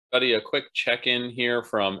Buddy, a quick check-in here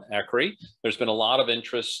from ECRI. There's been a lot of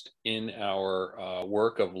interest in our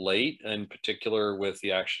work of late, in particular with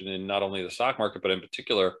the action in not only the stock market, but in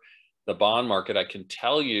particular the bond market. I can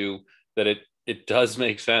tell you that it does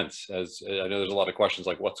make sense. As I know there's a lot of questions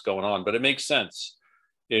like what's going on, but it makes sense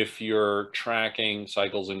if you're tracking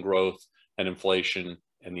cycles and growth and inflation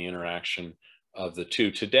and the interaction of the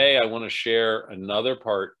two. Today, I want to share another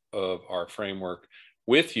part of our framework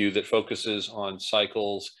with you that focuses on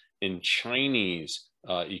cycles in Chinese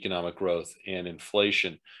economic growth and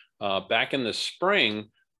inflation. Back in the spring,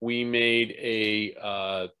 we made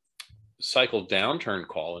a cycle downturn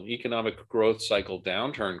call, an economic growth cycle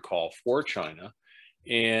downturn call for China.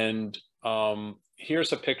 And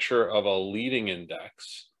here's a picture of a leading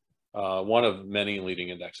index, one of many leading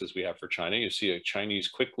indexes we have for China. You see a Chinese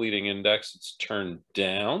quick leading index. It's turned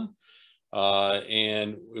down.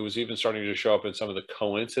 And it was even starting to show up in some of the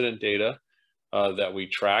coincident data that we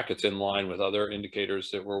track. It's in line with other indicators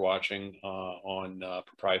that we're watching on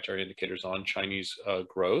proprietary indicators on Chinese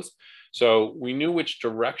growth. So we knew which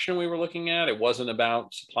direction we were looking at. It wasn't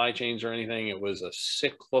about supply chains or anything. It was a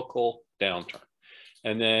cyclical downturn.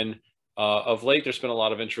 And then of late, there's been a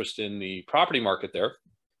lot of interest in the property market there.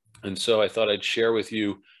 And so I thought I'd share with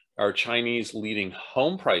you our Chinese leading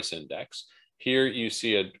home price index. Here you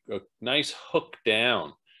see a nice hook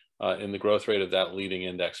down in the growth rate of that leading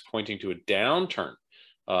index, pointing to a downturn,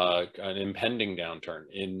 an impending downturn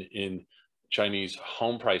in Chinese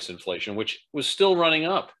home price inflation, which was still running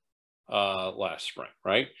up last spring,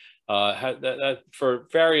 right? That for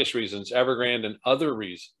various reasons, Evergrande and other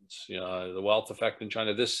reasons, the wealth effect in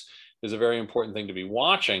China, this is a very important thing to be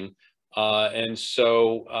watching. And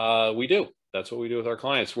so we do. That's what we do with our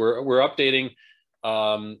clients. We're updating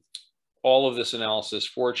all of this analysis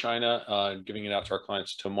for China, giving it out to our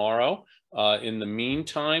clients tomorrow. In the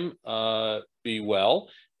meantime, be well,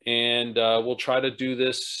 and we'll try to do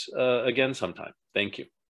this again sometime. Thank you.